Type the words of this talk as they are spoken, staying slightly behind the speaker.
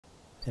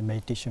a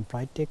meditation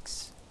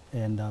practice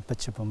in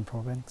Phetchabun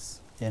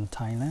province in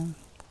Thailand.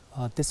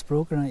 This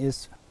program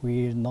is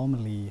we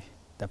normally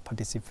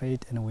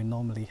participate and we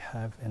normally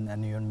have an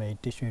annual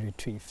meditation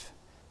retreat.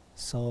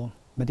 So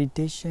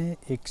meditation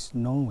is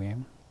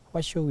knowing.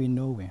 What should we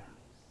know?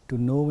 To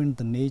knowing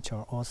the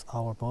nature of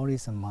our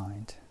bodies and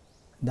mind.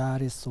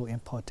 That is so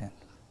important.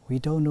 We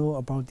don't know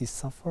about the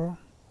suffer,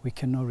 we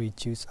cannot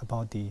reduce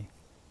about the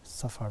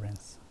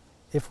sufferings.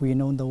 If we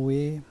know the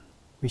way,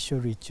 we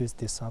should reduce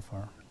the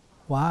suffer.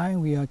 Why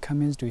we are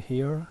coming to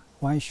here?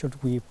 Why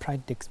should we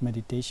practice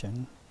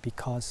meditation?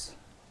 Because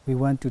we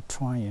want to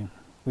try,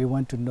 we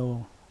want to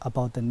know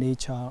about the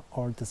nature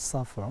or the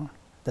suffer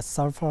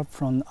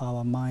from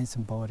our minds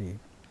and body.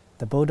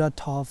 The Buddha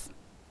taught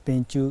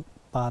Benju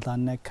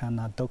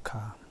Padanekana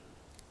Dukkha.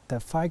 The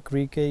 5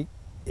 Greek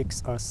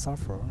is a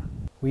suffer.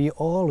 We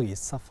always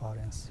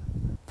suffering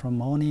from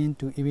morning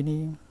to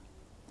evening,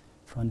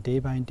 from day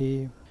by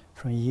day,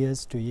 from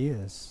years to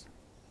years.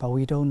 But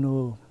we don't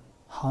know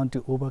how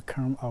to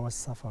overcome our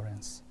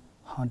sufferings,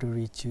 how to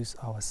reduce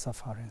our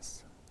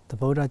sufferings. The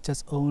Buddha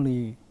just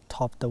only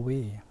taught the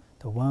way.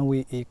 The one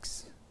way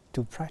is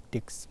to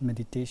practice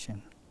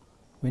meditation.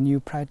 When you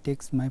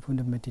practice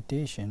mindfulness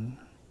meditation,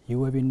 you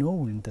will be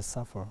knowing the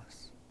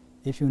suffers.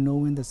 If you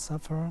know the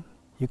suffer,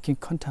 you can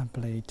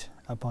contemplate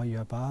about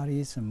your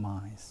bodies and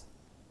minds.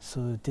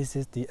 So this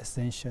is the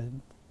essential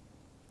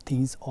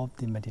things of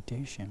the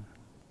meditation.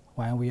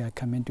 Why we are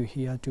coming to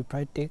here to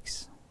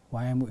practice,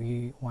 why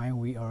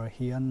we are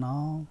here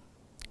now,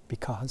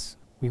 because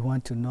we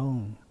want to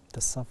know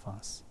the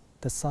suffers.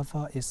 The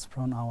suffer is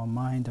from our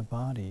mind and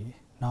body.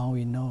 Now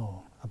we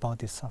know about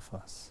the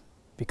suffers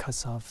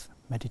because of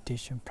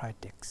meditation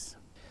practice.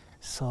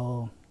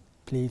 So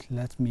please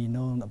let me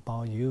know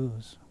about you.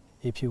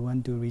 If you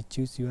want to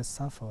reduce your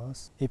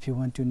suffers, if you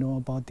want to know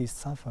about these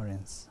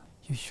sufferings,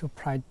 you should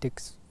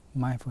practice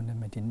mindfulness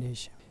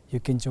meditation.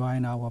 You can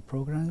join our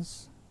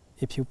programs.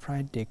 If you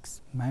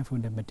practice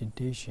mindfulness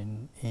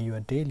meditation in your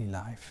daily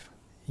life,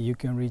 you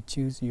can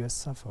reduce your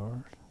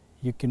suffer.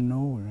 You can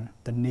know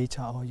the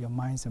nature of your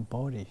mind and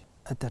body.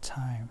 At that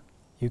time,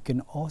 you can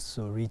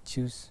also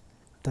reduce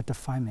the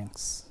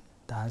defilements.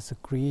 That's the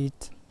greed,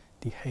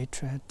 the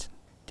hatred,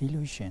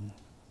 delusion.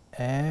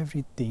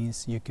 Everything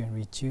you can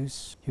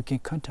reduce, you can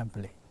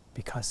contemplate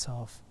because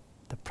of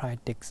the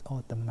practice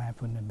of the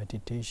mindfulness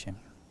meditation.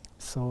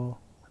 So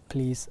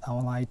please, I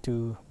would like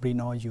to bring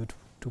all you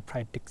to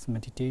practice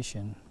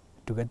meditation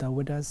together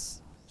with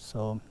us.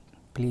 So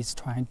please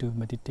try to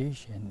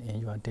meditation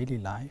in your daily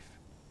life.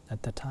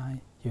 At the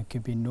time, you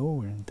can be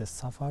knowing the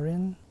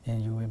suffering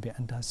and you will be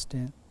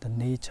understand the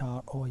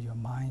nature of your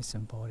minds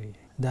and body.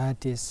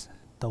 That is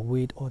the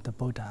way of the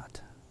Buddha.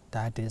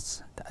 That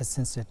is the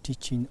essential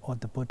teaching of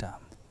the Buddha.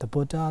 The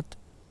Buddha,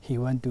 he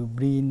wants to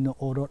bring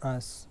all of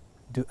us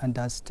to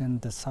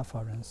understand the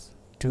sufferings,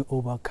 to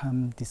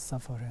overcome the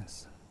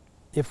sufferings.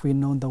 If we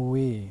know the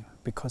way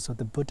because of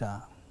the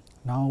Buddha,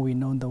 now we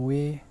know the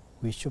way,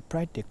 we should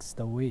practice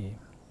the way.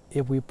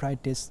 If we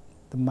practice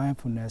the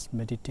mindfulness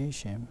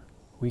meditation,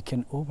 we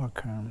can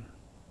overcome,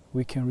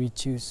 we can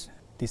reduce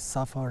the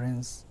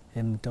sufferings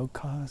and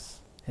dukkhas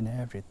and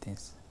everything.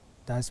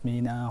 That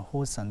means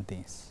wholesome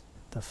things.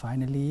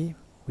 Finally,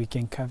 we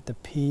can have the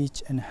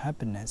peace and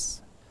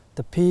happiness.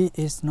 The peace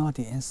is not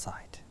the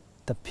inside.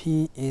 The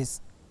peace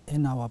is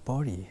in our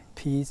body.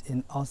 Peace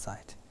is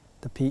outside.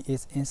 The peace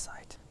is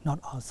inside, not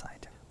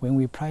outside. When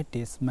we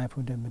practice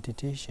mindfulness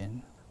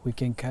meditation, we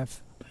can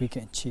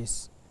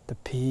achieve the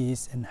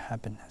peace and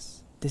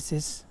happiness. This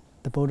is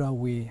the Buddha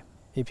way.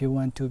 If you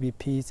want to be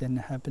peace and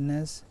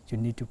happiness, you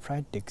need to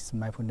practice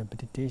mindfulness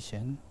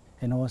meditation,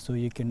 and also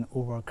you can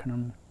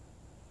overcome,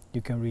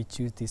 you can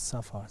reduce the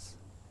suffers.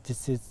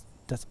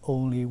 That's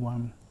only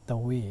one the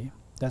way.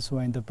 That's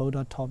why the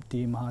Buddha taught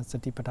the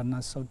Mahasatipatthana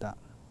Sutta.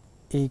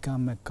 Eka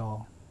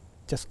Mekka,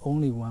 just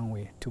only one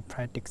way to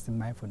practice the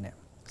mindfulness.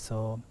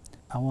 So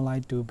I would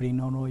like to bring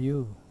all of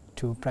you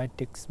to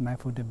practice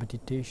mindfulness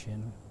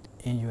meditation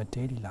in your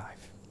daily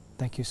life.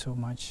 Thank you so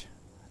much.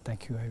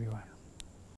 Thank you, everyone.